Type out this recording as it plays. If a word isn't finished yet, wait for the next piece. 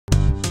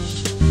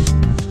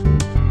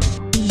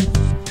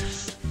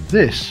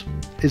This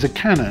is a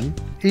Canon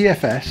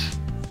EF-S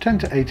 10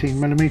 to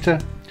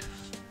 18mm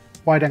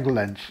wide-angle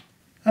lens,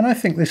 and I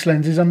think this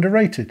lens is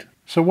underrated.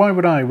 So why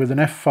would I, with an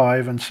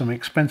f5 and some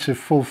expensive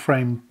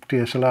full-frame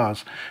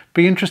DSLRs,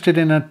 be interested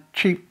in a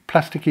cheap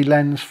plasticky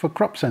lens for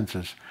crop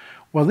sensors?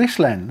 Well, this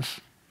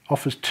lens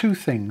offers two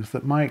things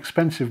that my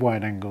expensive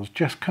wide-angles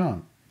just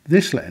can't.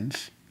 This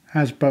lens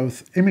has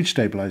both image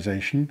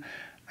stabilisation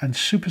and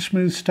super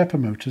smooth stepper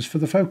motors for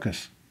the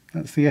focus.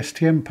 That's the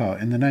STM part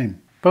in the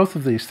name. Both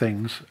of these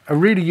things are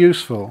really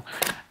useful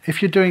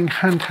if you're doing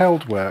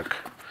handheld work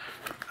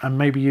and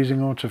maybe using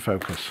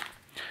autofocus.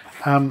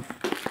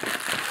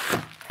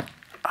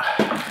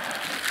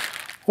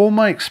 All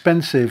my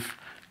expensive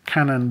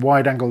Canon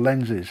wide-angle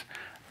lenses,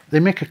 they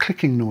make a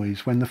clicking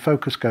noise when the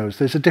focus goes.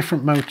 There's a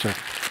different motor.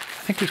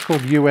 I think it's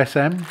called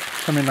USM,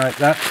 something like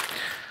that.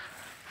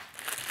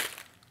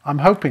 I'm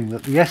hoping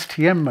that the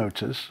STM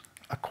motors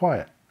are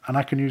quiet and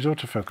I can use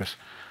autofocus.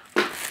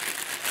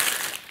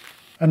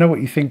 I know what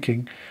you're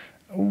thinking.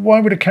 Why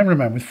would a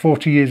cameraman with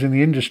 40 years in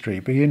the industry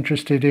be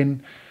interested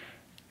in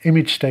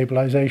image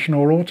stabilisation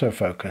or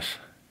autofocus?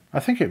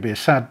 I think it'd be a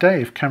sad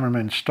day if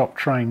cameramen stopped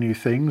trying new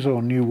things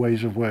or new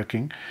ways of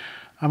working.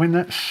 I mean,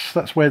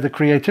 that's where the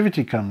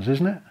creativity comes,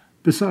 isn't it?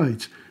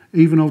 Besides,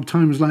 even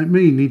old-timers like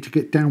me need to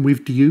get down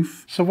with the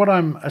youth. So what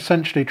I'm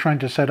essentially trying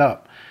to set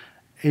up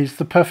is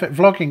the perfect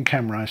vlogging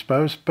camera, I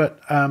suppose,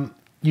 but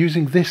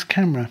using this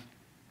camera.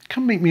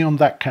 Come meet me on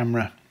that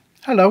camera.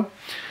 Hello.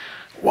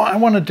 What I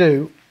want to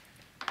do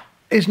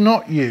is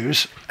not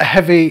use a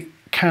heavy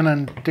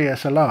Canon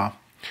DSLR.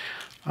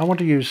 I want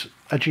to use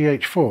a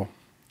GH4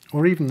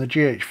 or even the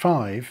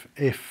GH5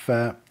 if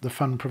the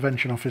Fund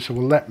Prevention Officer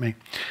will let me.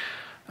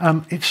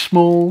 It's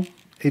small,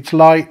 it's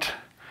light,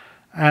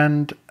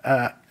 and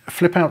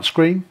flip out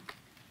screen,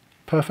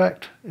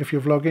 perfect if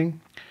you're vlogging.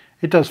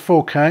 It does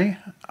 4K,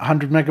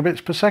 100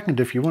 megabits per second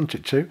if you want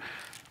it to.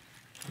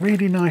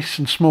 Really nice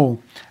and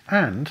small.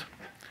 And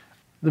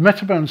the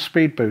Metabone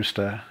speed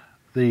booster,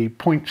 the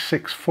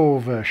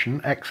 0.64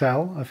 version,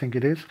 XL I think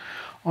it is,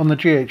 on the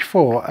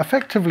GH4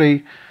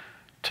 effectively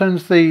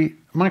turns the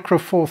micro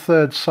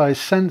 4/3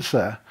 size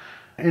sensor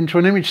into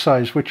an image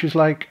size which is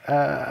like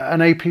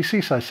an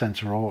APS-C size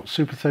sensor or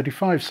Super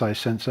 35 size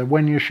sensor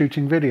when you're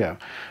shooting video.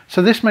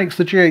 So this makes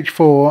the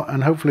GH4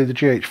 and hopefully the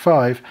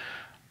GH5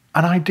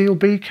 an ideal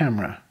B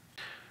camera.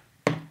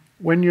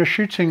 When you're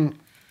shooting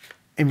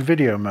in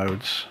video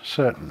modes,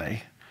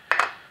 certainly,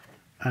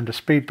 and a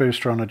speed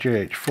booster on a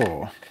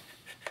GH4,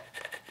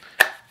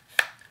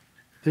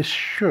 this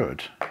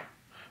should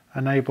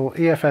enable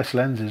EF-S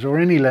lenses or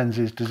any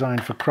lenses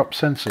designed for crop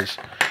sensors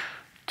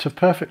to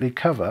perfectly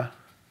cover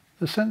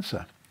the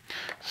sensor.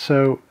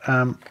 So,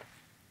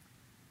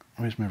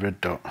 where's my red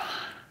dot?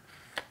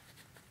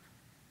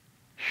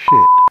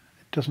 Shit,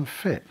 it doesn't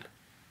fit.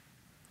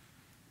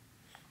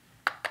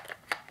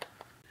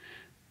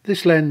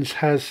 This lens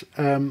has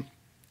a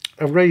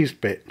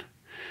raised bit.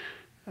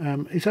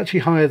 It's actually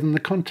higher than the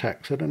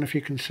contacts. I don't know if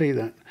you can see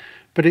that,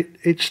 but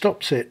it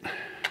stops it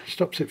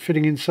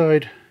fitting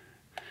inside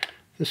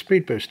the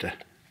speed booster,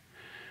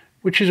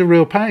 which is a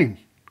real pain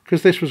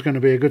because this was going to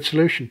be a good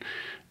solution.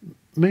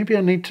 Maybe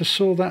I need to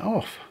saw that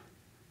off.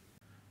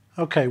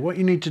 Okay, what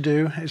you need to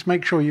do is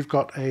make sure you've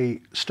got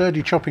a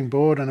sturdy chopping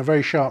board and a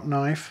very sharp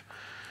knife.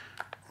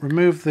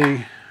 Remove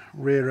the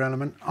rear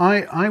element.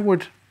 I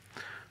would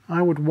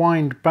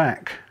wind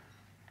back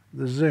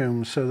the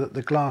zoom so that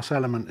the glass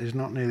element is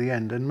not near the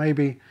end, and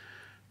maybe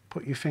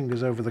put your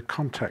fingers over the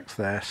contacts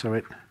there so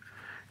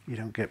you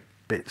don't get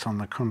bits on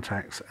the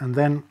contacts. And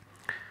then,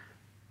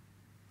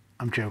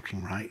 I'm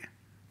joking, right?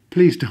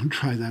 Please don't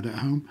try that at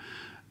home.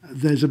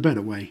 There's a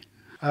better way.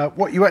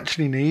 What you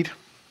actually need: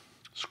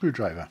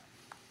 screwdriver,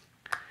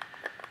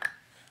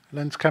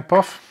 lens cap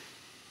off,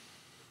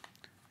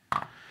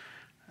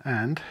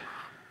 and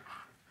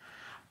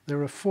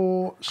there are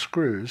 4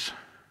 screws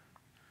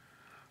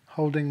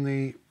holding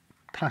the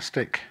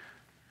plastic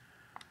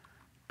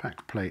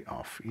back plate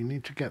off. You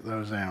need to get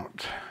those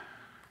out.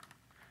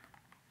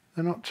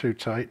 They're not too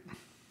tight.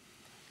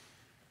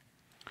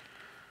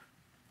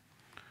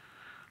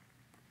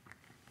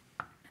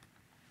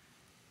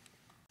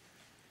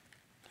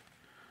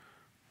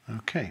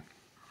 Okay.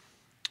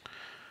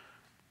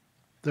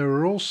 There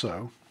are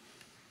also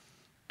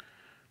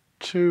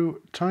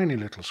 2 tiny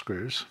little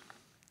screws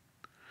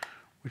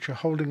which are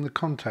holding the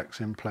contacts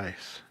in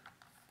place.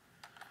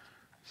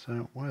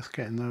 So worth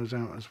getting those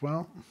out as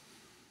well.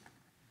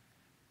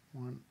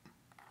 1,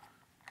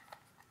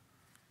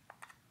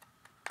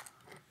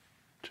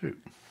 2.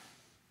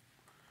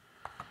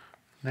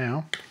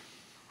 Now,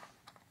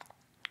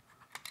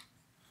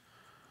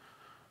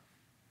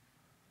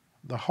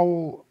 the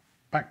whole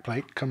back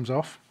plate comes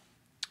off,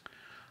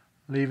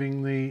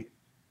 leaving the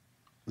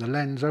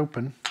lens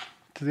open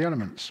to the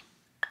elements.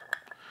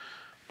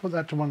 Put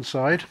that to one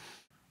side.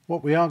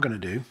 What we are going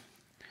to do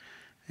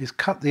is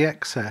cut the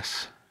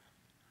excess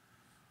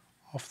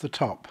off the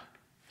top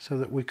so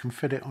that we can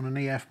fit it on an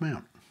EF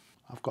mount.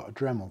 I've got a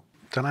Dremel.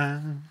 Ta-da!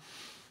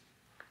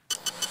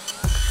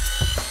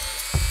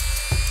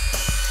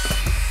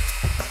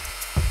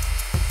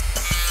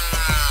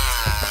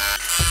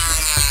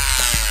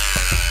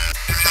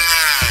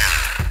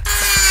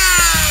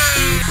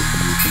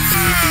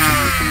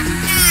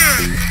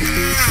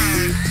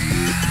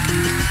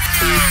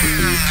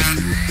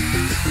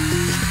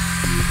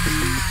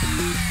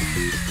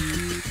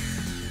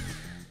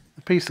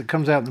 The piece that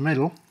comes out the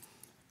middle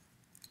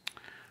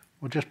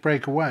will just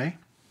break away.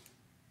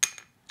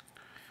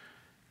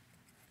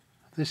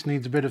 This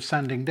needs a bit of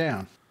sanding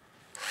down.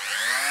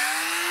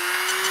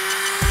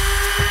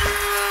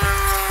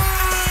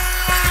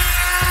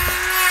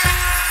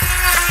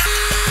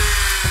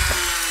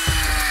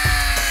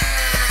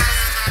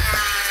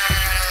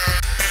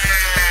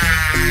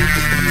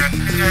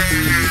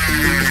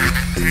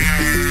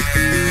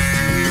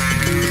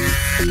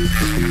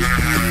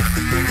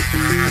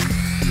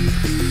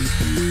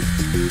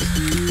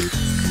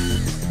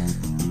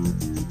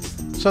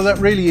 So that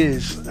really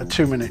is a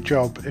 2-minute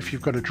job if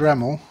you've got a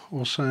Dremel.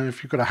 Also,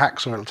 if you've got a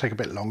hacksaw, it'll take a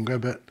bit longer,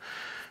 but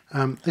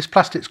this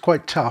plastic's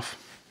quite tough.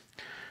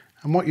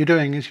 And what you're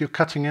doing is you're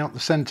cutting out the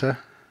center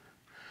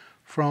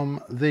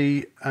from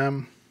the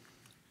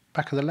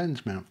back of the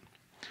lens mount.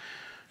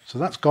 So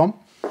that's gone.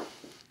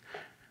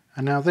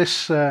 And now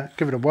this,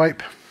 give it a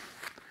wipe.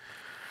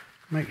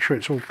 Make sure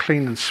it's all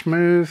clean and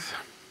smooth.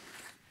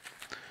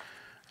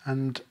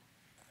 And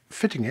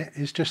fitting it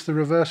is just the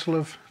reversal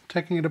of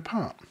taking it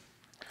apart.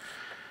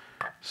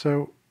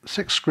 So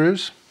 6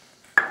 screws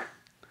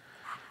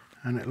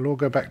and it'll all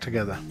go back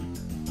together.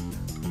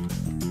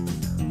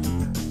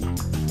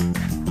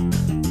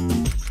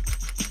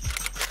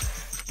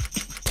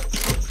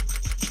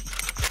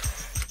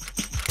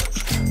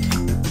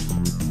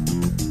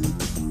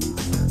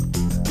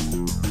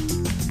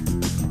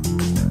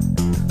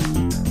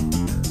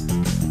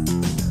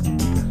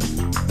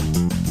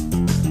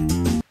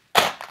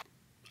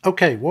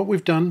 Okay, what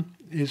we've done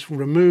is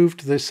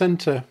removed the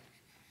center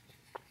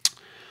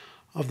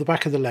of the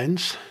back of the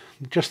lens,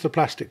 just the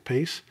plastic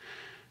piece,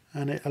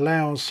 and it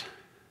allows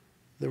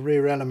the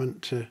rear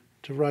element to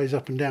rise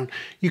up and down.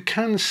 You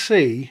can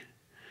see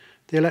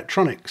the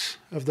electronics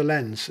of the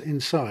lens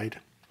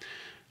inside.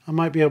 I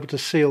might be able to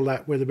seal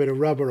that with a bit of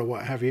rubber or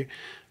what have you,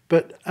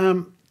 but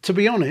to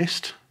be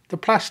honest, the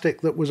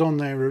plastic that was on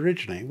there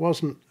originally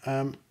wasn't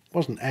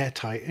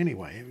airtight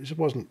anyway. It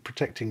wasn't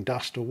protecting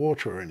dust or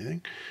water or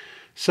anything.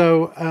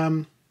 So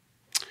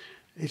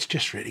it's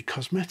just really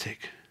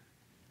cosmetic.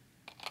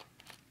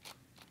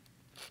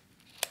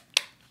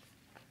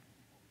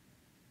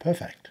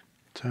 Perfect.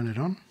 Turn it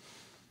on.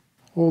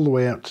 All the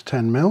way out to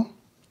 10mm.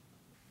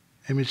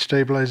 Image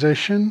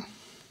stabilization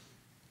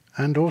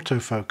and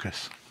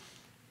autofocus.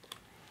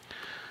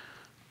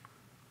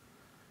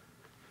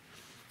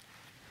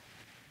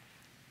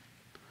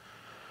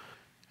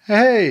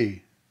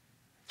 Hey!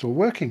 It's all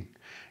working.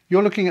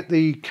 You're looking at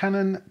the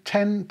Canon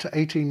 10 to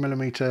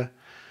 18mm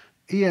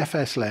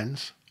EF-S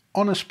lens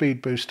on a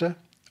speed booster,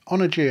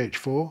 on a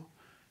GH4,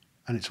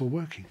 and it's all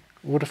working.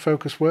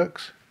 Autofocus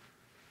works,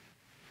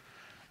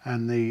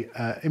 and the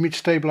image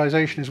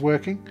stabilization is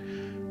working,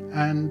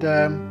 and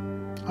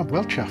I'm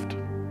well chuffed.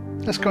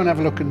 Let's go and have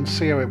a look and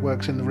see how it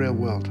works in the real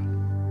world.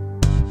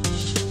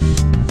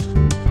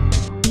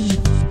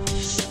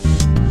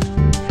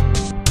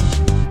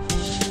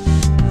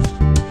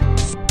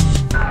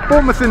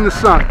 Bournemouth in the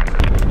sun.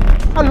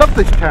 I love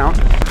this town,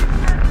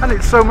 and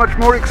it's so much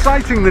more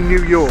exciting than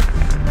New York.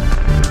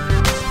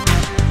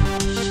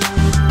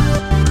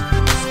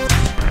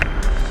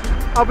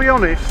 I'll be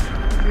honest,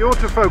 the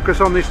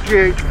autofocus on this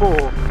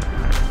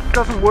GH4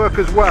 doesn't work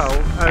as well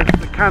as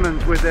the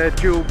Canons with their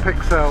dual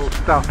pixel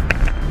stuff.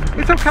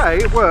 It's okay,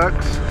 it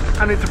works,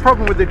 and it's a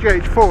problem with the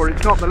GH4,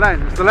 it's not the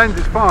lens. The lens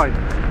is fine,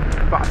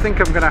 but I think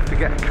I'm going to have to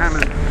get a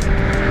Canon.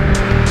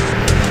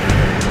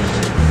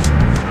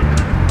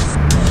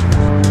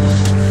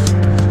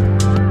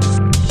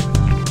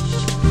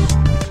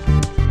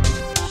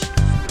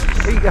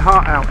 Eat your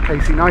heart out,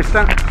 Casey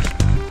Neistat.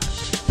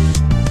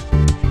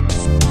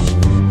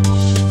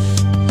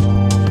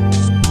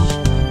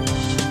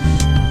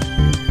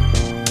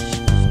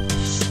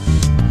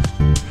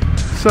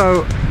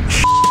 So